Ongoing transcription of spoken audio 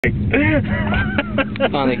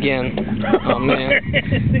On again. Oh man.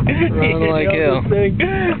 Running like hell.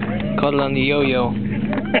 Caught it on the yo-yo.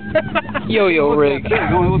 Yo-yo rig. It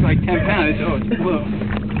only looks like 10 pounds. Oh, it's blue.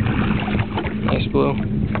 Nice blue.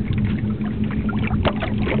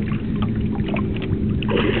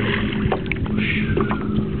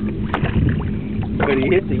 But he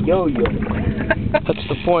hit the yo-yo. That's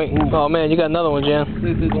the point. Oh man, you got another one, Jan.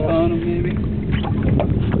 This is bottom, maybe.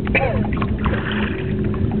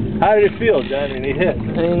 How did it feel, John, when he hit?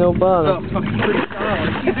 Ain't no bottom. Oh, fucking pretty solid.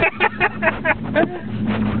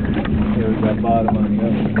 There's that bottom on the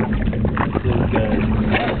other. This guy's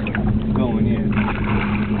going in.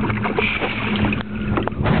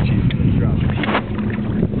 She's gonna drop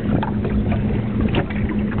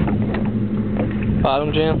it. Bottom,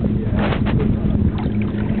 Jan?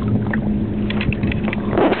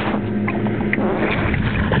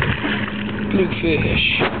 Bluefish.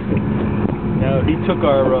 Now, he took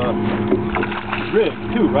our rig,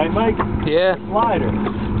 too, right, Mike? Yeah. Slider.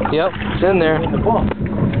 Yep, it's in there. In the bunk.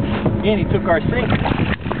 And he took our sink.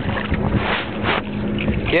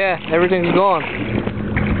 Yeah, everything's gone.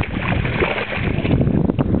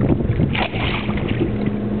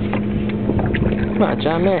 Come on,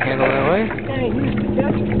 John, manhandle that way.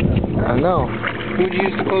 I know. Who'd you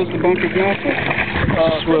use to close the bunker door?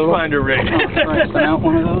 Swivel. Finder rig. Oh, right, spin out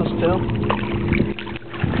one of those, too.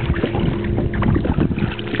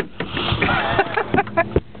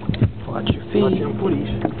 Watch your feet. Watch him,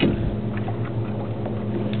 please.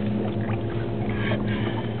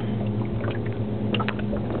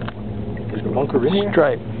 There's a bunker in here?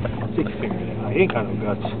 Stripe. Stick your finger in it. He ain't got no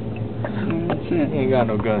guts. That's it. He ain't got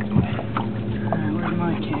no guts.